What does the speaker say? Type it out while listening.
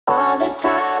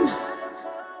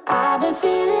been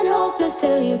feeling hopeless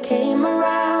till you came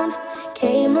around,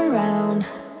 came around.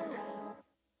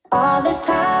 All this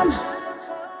time,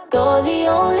 you're the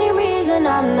only reason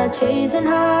I'm not chasing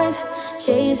highs,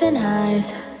 chasing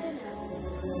highs.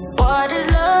 What is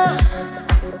love?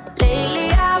 Lately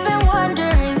I've been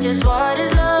wondering just what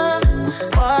is love,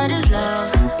 what is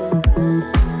love?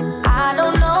 I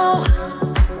don't know,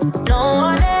 no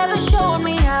one ever showed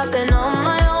me. I've been on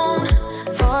my own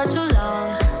for too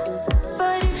long.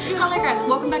 Hello guys,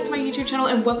 welcome back to my YouTube channel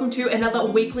and welcome to another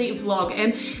weekly vlog.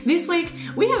 And this week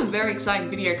we have a very exciting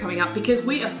video coming up because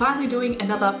we are finally doing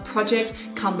another project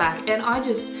comeback, and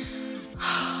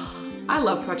I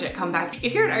love project comebacks.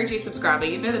 If you're an OG subscriber,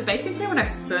 you know that basically when I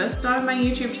first started my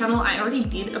YouTube channel, I already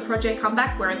did a project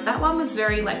comeback, whereas that one was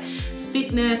very like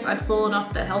fitness. I'd fallen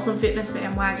off the health and fitness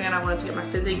bandwagon. I wanted to get my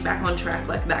physique back on track,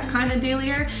 like that kind of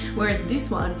dealio. Whereas this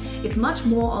one, it's much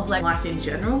more of like life in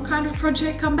general kind of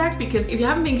project comeback, because if you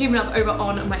haven't been keeping up over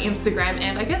on my Instagram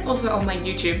and I guess also on my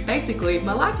YouTube, basically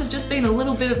my life has just been a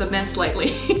little bit of a mess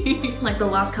lately. Like the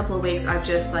last couple of weeks, I've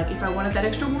just like, if I wanted that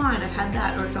extra wine, I've had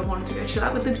that, or if I wanted to go chill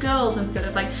out with the girls instead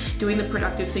of like doing the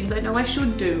productive things I know I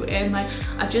should do. And like,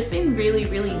 I've just been really,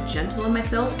 really gentle on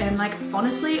myself, and like,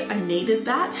 honestly, I needed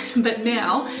that. But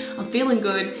now I'm feeling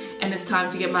good and it's time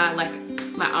to get my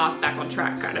ass back on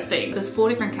track kind of thing. There's 4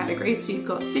 different categories. So you've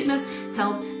got fitness,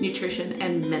 health, nutrition,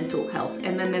 and mental health.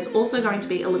 And then there's also going to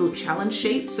be a little challenge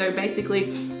sheet. So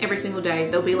basically every single day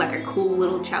there'll be like a cool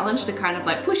little challenge to kind of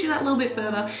like push you that little bit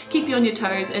further, keep you on your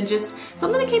toes, and just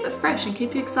something to keep it fresh and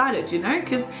keep you excited, you know,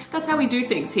 because that's how we do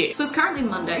things here. So it's currently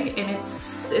Monday and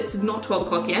it's not 12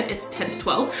 o'clock yet, it's 10 to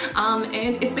 12.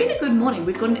 And it's been a good morning.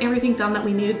 We've gotten everything done that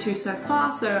we needed to so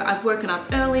far. So I've woken up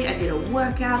early, I did a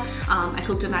workout, I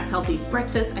cooked a nice healthy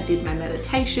breakfast, I did my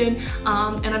meditation,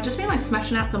 and I've just been like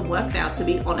smashing out some work now, to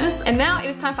be honest. And now it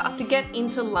is time for us to get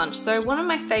into lunch. So one of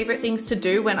my favorite things to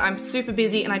do when I'm super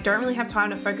busy and I don't really have time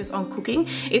to focus on cooking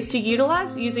is to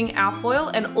utilize using alfoil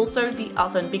and also the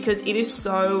oven, because it is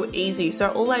so easy. So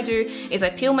all I do is I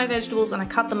peel my vegetables and I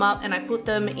cut them up and I put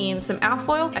them in some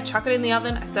alfoil, I chuck it in the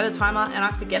oven, I set a timer, and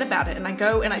I forget about it, and I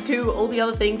go and I do all the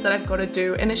other things that I've got to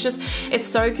do. And it's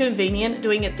so convenient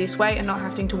doing it this way and not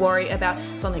having to worry about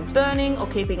something burning or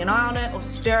keeping an eye on it or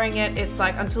stirring it. It's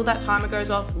like, until that timer goes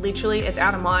off, literally it's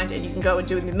out of mind and you can go and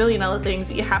do the million other things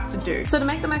that you have to do. So to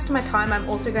make the most of my time, I'm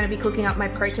also going to be cooking up my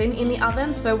protein in the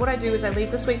oven. So what I do is I leave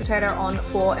the sweet potato on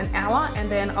for an hour, and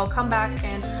then I'll come back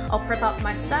and I'll prep up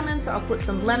my salmon. So I'll put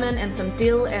some lemon and some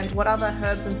dill and what other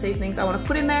herbs and seasonings I want to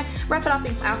put in there, wrap it up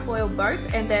in alfoil boats,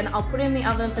 and then I'll put it in the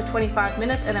oven for 25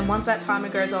 minutes. And then once that timer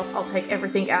goes off, I'll take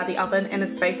everything out of the oven and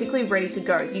it's basically ready to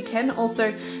go. You can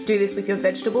also do this with your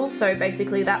vegetables. So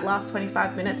basically that last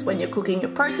 25 minutes when you're cooking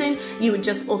your protein, you would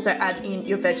just also add in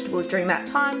your vegetables during that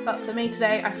time. But for me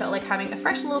today, I felt like having a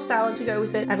fresh little salad to go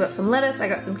with it. I've got some lettuce, I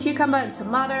got some cucumber and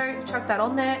tomato, chuck that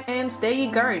on there, and there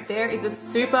you go. There is a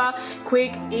super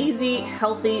quick, easy,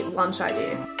 healthy lunch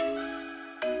idea.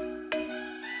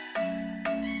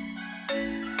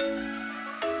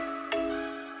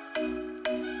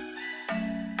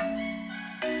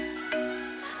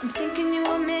 I'm thinking you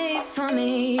were made for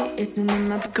me. Isn't it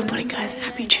my... Good morning guys,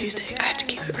 happy Tuesday. I have to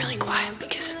keep it really quiet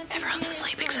because everyone's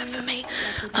asleep except for me.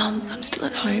 I'm still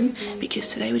at home because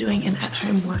today we're doing an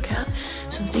at-home workout.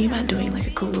 So I'm thinking about doing like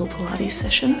a cool little Pilates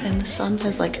session, and the sun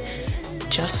has like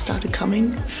just started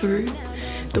coming through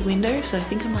the window, so I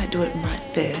think I might do it right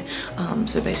there.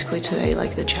 So basically today,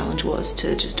 like, the challenge was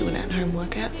to just do an at-home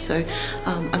workout. So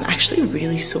I'm actually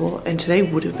really sore, and today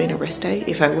would have been a rest day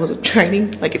if I wasn't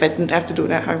training, like if I didn't have to do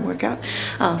an at-home workout.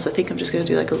 So I think I'm just gonna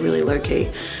do like a really low-key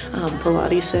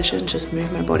Pilates session, just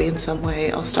move my body in some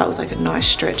way. I'll start with like a nice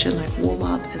stretch and like warm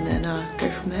up, and then go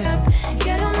from there.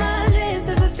 Get on my list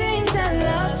of the things I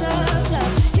love, love,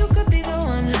 love. You could be the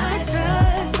one I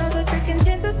trust. All the second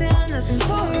chances, they are nothing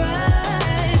for us.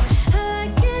 I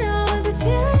like it all with the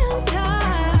cherry on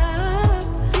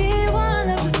top. Be one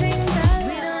of the things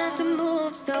we don't have to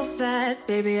move so fast,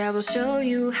 baby. I will show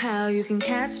you how you can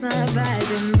catch my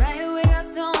vibe. And right away, got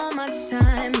so much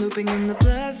time looping in the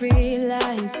blurry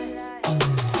lights.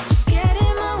 Get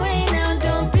in my way now,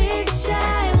 don't be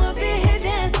shy. We'll be here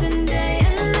dancing day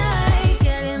and night.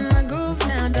 Get in my groove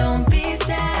now, don't be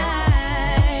shy.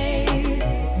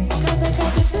 Cause I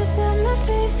got this list of my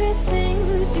favorite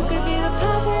things. You could be the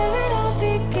part where it all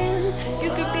begins. You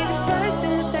could be the first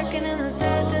and the second and the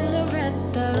third and the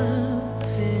rest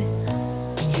of it.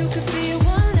 You could be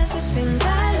one of the things I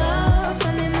love.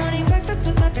 Sunday morning breakfast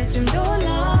with my bedroom door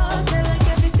locked. I like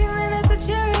everything that has a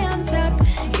cherry on top.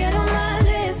 Get on my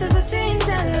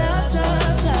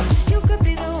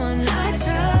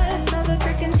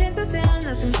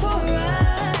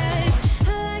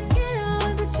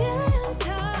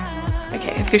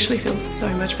officially feel so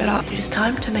much better. It is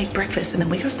time to make breakfast and then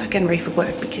we're gonna start getting ready for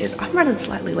work because I'm running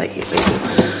slightly late here,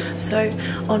 people. So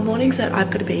on mornings that I've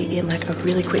got to be in like a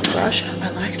really quick rush, I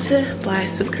like to buy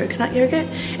some coconut yogurt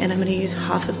and I'm gonna use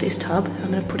half of this tub.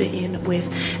 I'm gonna put it in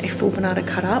with a full banana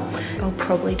cut up. I'll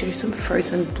probably do some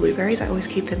frozen blueberries. I always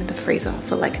keep them in the freezer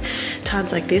for like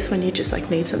times like this when you just like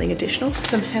need something additional.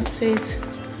 Some hemp seeds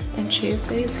and chia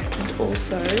seeds, and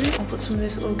also I'll put some of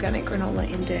this organic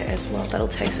granola in there as well. That'll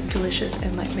taste delicious,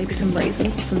 and like maybe some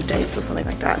raisins or some dates or something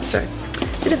like that. So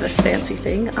a bit of a fancy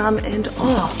thing. And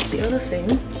oh, the other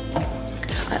thing,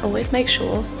 I always make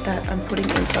sure that I'm putting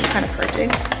in some kind of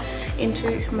protein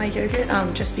into my yogurt,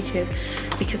 just because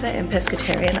I am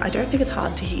pescatarian. I don't think it's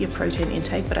hard to hit your protein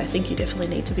intake, but I think you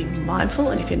definitely need to be mindful,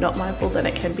 and if you're not mindful then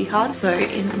it can be hard. So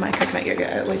in my coconut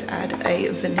yogurt I always add a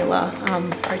vanilla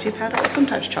protein powder, or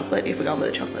sometimes chocolate if we're going with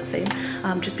a chocolate theme,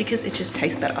 just because it just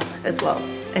tastes better as well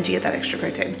and you get that extra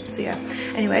protein. So yeah,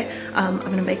 anyway, I'm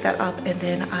gonna make that up and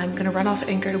then I'm gonna run off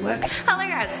and go to work. Hello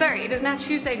guys, so it is now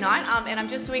Tuesday night and I'm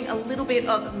just doing a little bit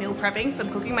of meal prepping. So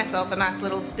I'm cooking myself a nice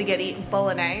little spaghetti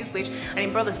bolognese, which I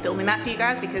didn't bother filming that for you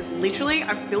guys because literally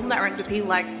I've filmed that recipe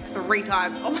like 3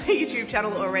 times on my YouTube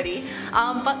channel already.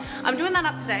 But I'm doing that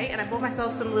up today, and I bought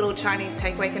myself some little Chinese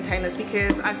takeaway containers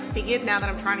because I figured now that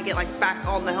I'm trying to get like back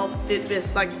on the health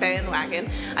fitness like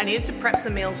bandwagon, I needed to prep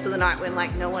some meals for the night when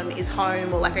like no one is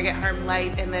home, or like I get home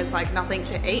late and there's like nothing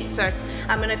to eat. So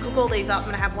I'm gonna cook all these up. I'm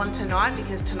gonna have one tonight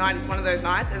because tonight is one of those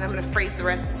nights, and I'm gonna freeze the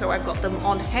rest so I've got them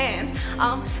on hand.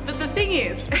 But the thing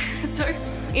is, so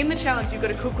in the challenge you've got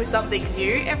to cook with something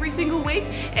new every single week,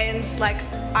 and like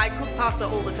I cook pasta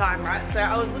all the time, right? So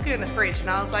I was looking in the fridge and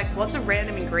I was like, what's a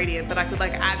random ingredient that I could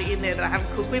like add in there that I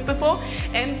haven't cooked with before?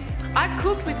 And I've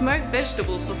cooked with most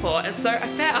vegetables before, and so I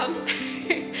found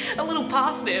a little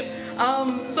parsnip.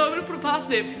 So I'm gonna put a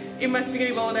parsnip in my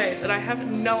spaghetti bolognese, and I have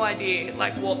no idea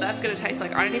like what that's gonna taste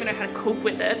like. I don't even know how to cook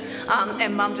with it.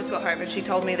 And mum just got home and she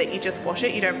told me that you just wash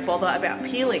it, you don't bother about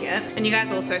peeling it. And you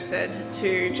guys also said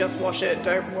to just wash it,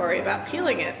 don't worry about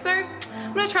peeling it. So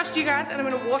I'm gonna trust you guys, and I'm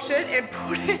gonna wash it and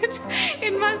put it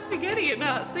in my spaghetti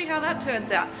and see how that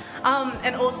turns out.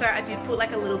 And also I did put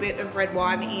like a little bit of red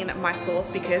wine in my sauce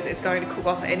because it's going to cook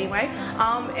off anyway.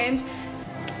 And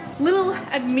little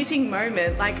admitting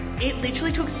moment, like it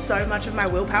literally took so much of my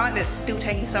willpower, and it's still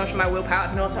taking so much of my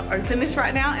willpower not to open this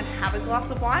right now and have a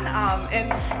glass of wine. And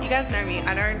you guys know me,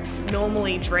 I don't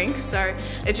normally drink, so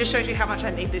it just shows you how much I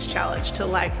need this challenge to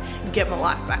like get my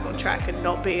life back on track and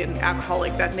not be an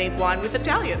alcoholic that needs wine with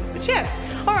Italian. But yeah,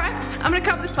 all right, I'm gonna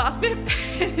cut this parsnip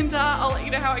and I'll let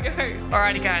you know how I go.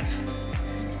 Alrighty guys,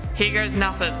 here goes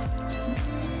nothing.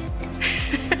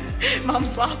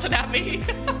 Mum's laughing at me.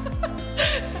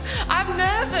 I'm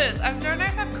nervous. I don't know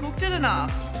if I've cooked it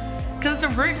enough. Because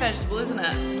it's a root vegetable, isn't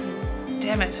it?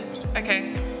 Damn it.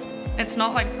 Okay. It's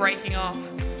not like breaking off.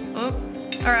 Oh.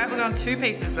 Alright, we're going 2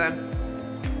 pieces then.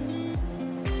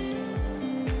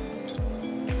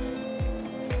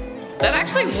 That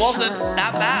actually wasn't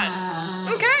that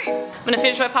bad. Okay. I'm gonna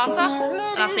finish my pasta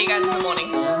and I'll see you guys in the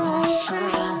morning.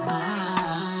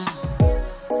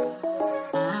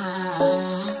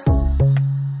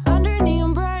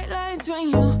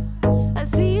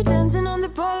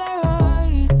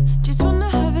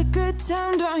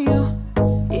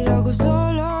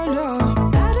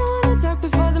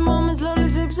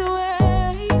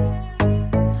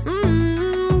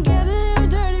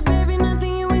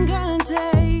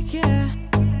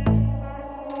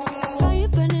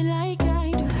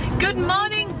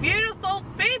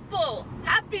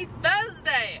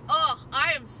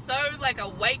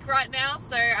 Awake right now.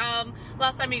 So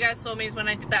last time you guys saw me is when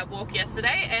I did that walk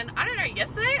yesterday, and I don't know,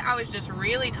 yesterday I was just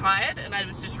really tired and I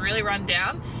was just really run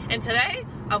down, and today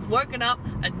I've woken up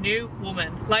a new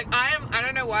woman. Like I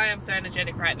don't know why I'm so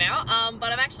energetic right now,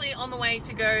 but I'm actually on the way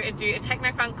to go and do a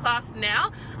techno funk class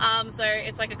now. So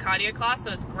it's like a cardio class,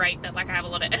 so it's great that like I have a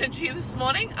lot of energy this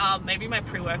morning. Maybe my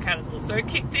pre-workout has also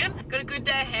kicked in. Got a good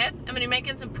day ahead. I'm gonna be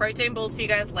making some protein balls for you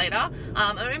guys later.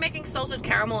 I'm gonna be making salted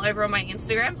caramel over on my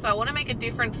Instagram, so I want to make a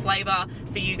different flavor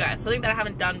for you guys, something that I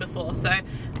haven't done before. So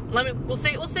we'll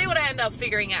see what I end up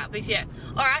figuring out. But yeah,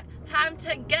 all right, time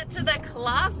to get to the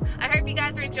class. I hope you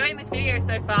guys are enjoying this video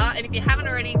so far, and if you haven't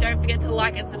already, don't forget to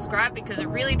like and subscribe because it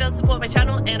really does support my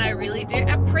channel and I really do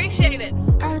appreciate it.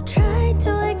 I'll try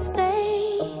to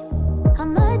explain how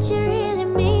much you really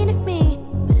mean to me,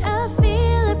 but I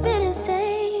feel a bit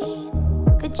insane.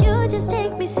 Could you just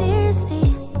take me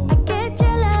seriously? I get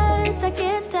jealous, I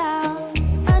get down,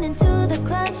 run into the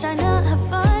clubs trying to have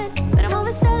fun, but I'm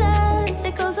overzealous,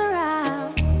 it goes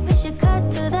around. We should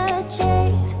cut to the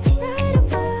chase right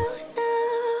about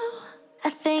now. I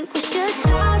think we should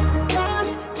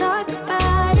talk.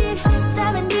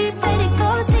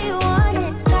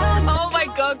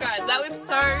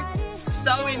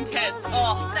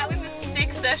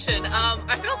 session.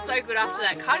 I feel so good after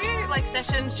that. Cardio like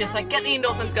sessions just like get the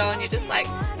endorphins going. You're just like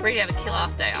ready to have a kill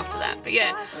ass day after that. But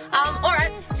yeah,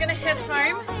 alright, I'm gonna head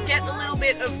home, get a little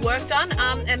bit of work done,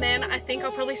 and then I think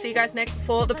I'll probably see you guys next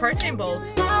for the protein balls.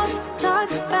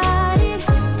 Talk about it,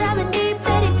 diving deep,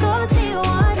 let it go, say you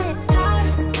want it.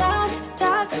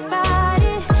 Talk about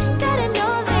it, gotta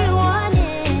know that you want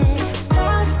it.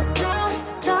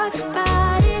 Talk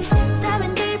about it,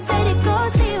 diving deep, let it go,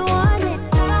 say you want it.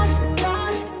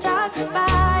 Talk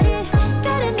about it,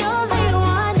 gotta know that you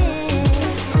want it.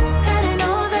 Gotta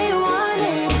know that you want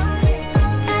it.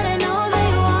 Gotta know that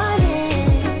you want it.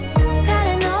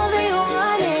 Gotta know that you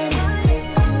want it.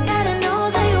 Gotta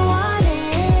know that you want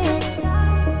it.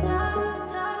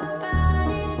 Talk about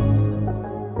it.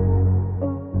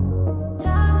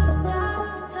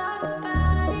 Talk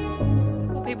about it.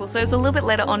 Well, people, so it's a little bit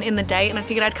later on in the day and I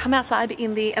figured I'd come outside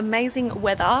in the amazing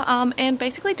weather and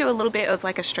basically do a little bit of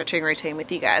like a stretching routine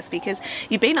with you guys, because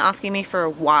you've been asking me for a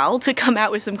while to come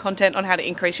out with some content on how to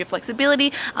increase your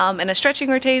flexibility and a stretching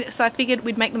routine, so I figured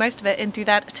we'd make the most of it and do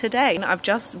that today. And I've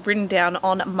just written down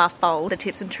on my phone the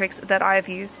tips and tricks that I have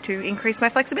used to increase my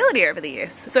flexibility over the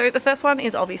years. So the first one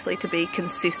is obviously to be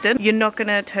consistent. You're not going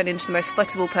to turn into the most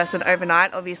flexible person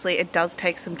overnight. Obviously it does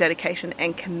take some dedication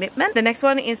and commitment. The next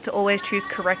one is to always choose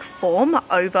correct form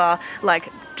over like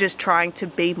just trying to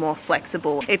be more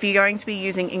flexible. If you're going to be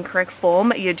using incorrect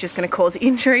form, you're just going to cause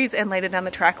injuries, and later down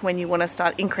the track when you want to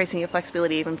start increasing your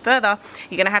flexibility even further,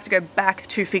 you're going to have to go back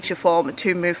to fix your form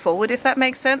to move forward, if that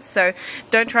makes sense. So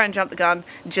don't try and jump the gun,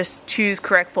 just choose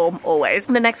correct form always.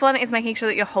 The next one is making sure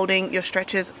that you're holding your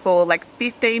stretches for like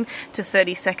 15 to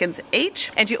 30 seconds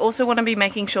each, and you also want to be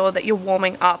making sure that you're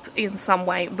warming up in some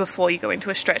way before you go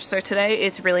into a stretch. So today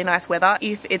it's really nice weather.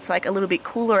 If it's like a little bit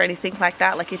cool or anything like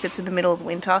that, like if it's in the middle of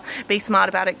winter, be smart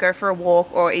about it, go for a walk,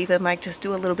 or even like just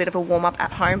do a little bit of a warm up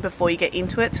at home before you get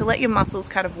into it to let your muscles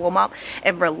kind of warm up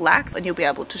and relax, and you'll be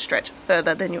able to stretch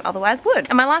further than you otherwise would.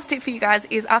 And my last tip for you guys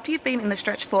is after you've been in the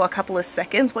stretch for a couple of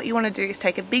seconds, what you want to do is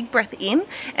take a big breath in,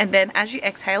 and then as you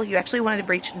exhale you actually want to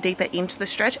reach deeper into the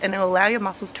stretch, and it'll allow your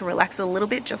muscles to relax a little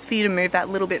bit just for you to move that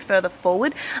little bit further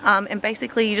forward. And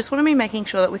basically you just want to be making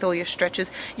sure that with all your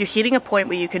stretches you're hitting a point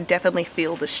where you can definitely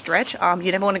feel the stretch.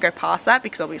 You never want to go past that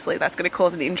because obviously that's going to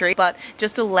cause an injury, but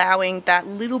just allowing that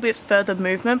little bit further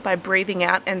movement by breathing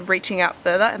out and reaching out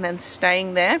further and then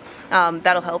staying there,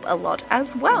 that'll help a lot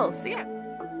as well. So yeah.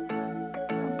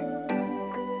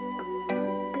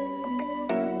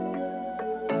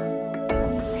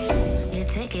 You're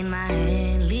taking my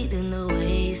hand, leading the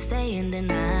way, staying the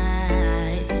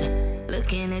night.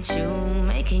 Looking at you,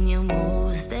 making your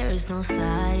moves, there is no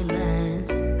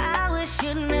silence. I wish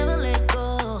you'd never let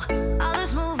go. All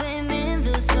this moving in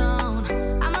the zone,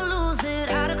 I'ma lose it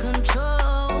out of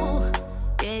control.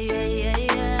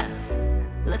 Yeah.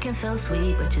 Looking so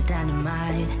sweet, but you're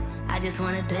dynamite. I just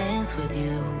wanna dance with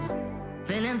you.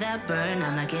 Feeling that burn,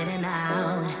 I'm not getting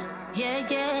out. Yeah.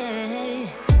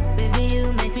 Baby,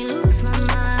 you make me lose my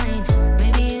mind.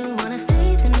 Baby, you wanna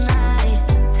stay the night.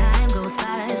 Time goes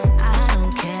fast, I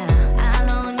don't care. I've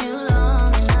known you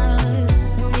long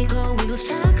enough. When we go, we lose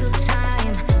track of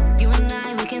time. You and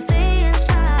I, we can stay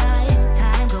inside.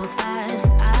 Time goes fast,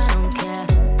 I don't care.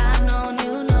 I've known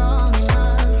you long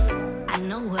enough. I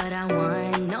know what I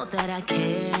want, know that I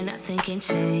care. Nothing can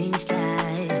change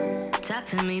that. Talk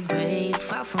to me, babe.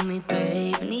 Fall for me,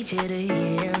 babe. Need you to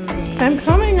hear me. I'm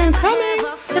coming.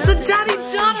 It's a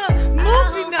daddy-daughter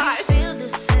movie night. Feel the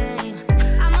same.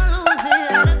 I'ma lose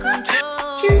it out of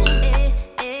control.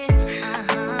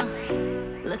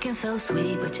 Looking so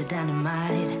sweet, but you're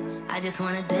dynamite. I just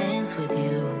wanna dance with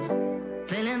you.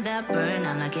 Feeling that burn,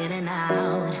 I'm not getting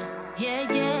out. Yeah.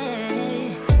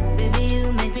 Baby,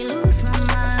 you make me lose my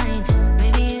mind.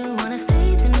 Baby, you wanna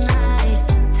stay the night.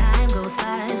 Time goes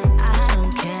fast, I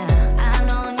don't care. I've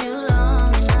known you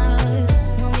long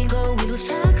enough. When we go, we lose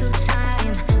track of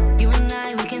time. You and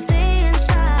I, we can stay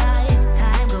inside.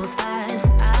 Time goes fast,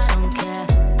 I don't care.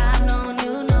 I've known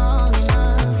you long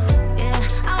enough. Yeah,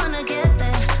 I wanna get there.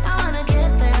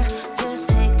 Just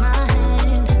take my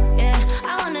hand. Yeah,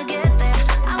 I wanna get there.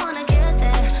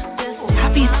 Just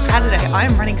Happy Saturday. I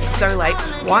am running so late.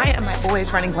 Why am I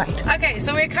always running late? Okay,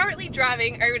 so we're currently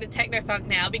driving over to Techno Funk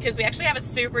now because we actually have a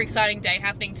super exciting day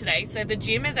happening today. So the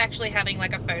gym is actually having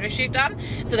like a photo shoot done.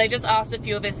 So they just asked a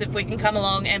few of us if we can come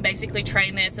along and basically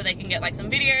train there so they can get like some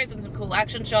videos and some cool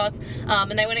action shots.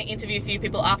 And they want to interview a few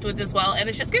people afterwards as well. And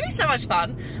it's just gonna be so much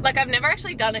fun. Like I've never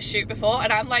actually done a shoot before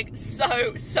and I'm like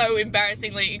so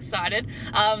embarrassingly excited.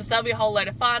 So that'll be a whole load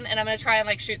of fun, and I'm gonna try and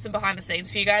like shoot some behind the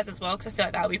scenes for you guys as well because I feel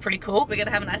like that would be pretty cool. We're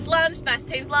gonna have a nice lunch, nice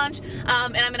tea Dave's lunch,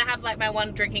 and I'm gonna have like my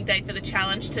one drinking day for the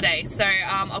challenge today. So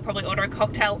I'll probably order a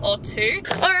cocktail or two.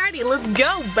 Alrighty, let's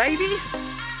go, baby.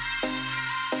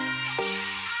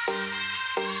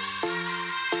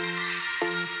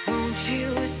 Won't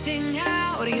you sing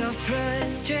out your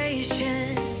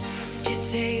frustration?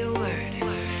 Just say a word.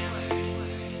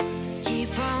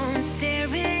 Keep on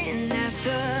staring at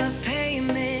the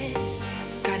pavement.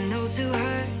 God knows who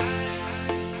hurt.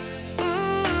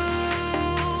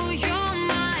 Ooh, your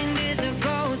mind is a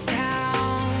ghost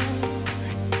town,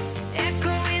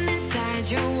 echoing inside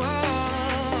your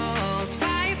walls.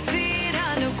 5 feet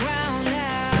underground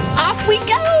now. Off we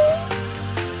go.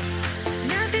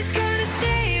 Nothing's gonna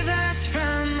save us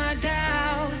from our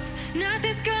doubts.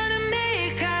 Nothing's gonna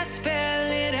make us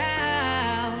spell it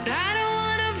out. I don't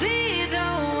wanna be the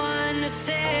one who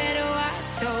said, oh, I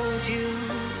told you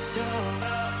so.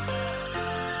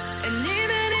 And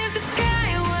even if the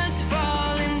sky was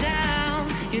falling down,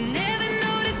 you never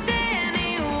noticed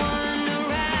anyone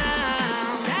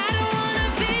around. I don't wanna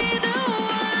be the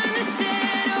one who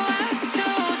said, oh, I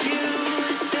told you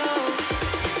so.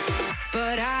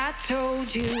 But I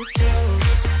told you so.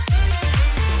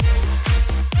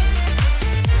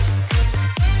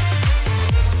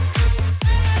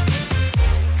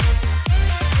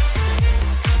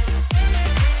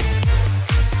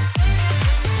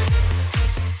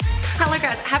 Hello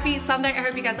guys, happy Sunday. I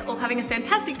hope you guys are all having a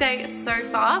fantastic day so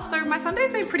far. So my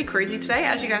Sunday's been pretty crazy today.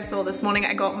 As you guys saw this morning,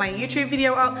 I got my YouTube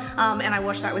video up and I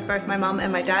watched that with both my mum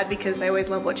and my dad because they always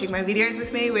love watching my videos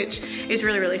with me, which is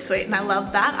really, really sweet and I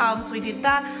love that. So we did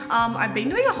that. I've been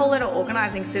doing a whole lot of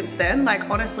organizing since then, like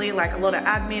honestly, like a lot of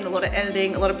admin, a lot of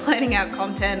editing, a lot of planning out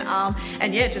content,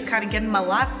 and yeah, just kind of getting my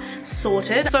life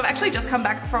sorted. So I've actually just come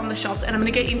back from the shops and I'm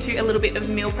gonna get into a little bit of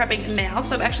meal prepping now.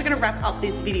 So I'm actually gonna wrap up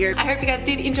this video. I hope you guys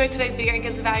did enjoy today's video and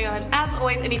get some value on it as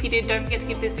always, and if you did, don't forget to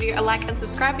give this video a like and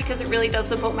subscribe because it really does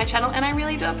support my channel and I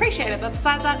really do appreciate it. But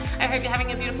besides that, I hope you're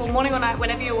having a beautiful morning or night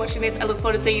whenever you're watching this. I look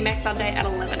forward to seeing you next Sunday at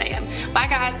 11 AM. Bye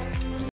guys.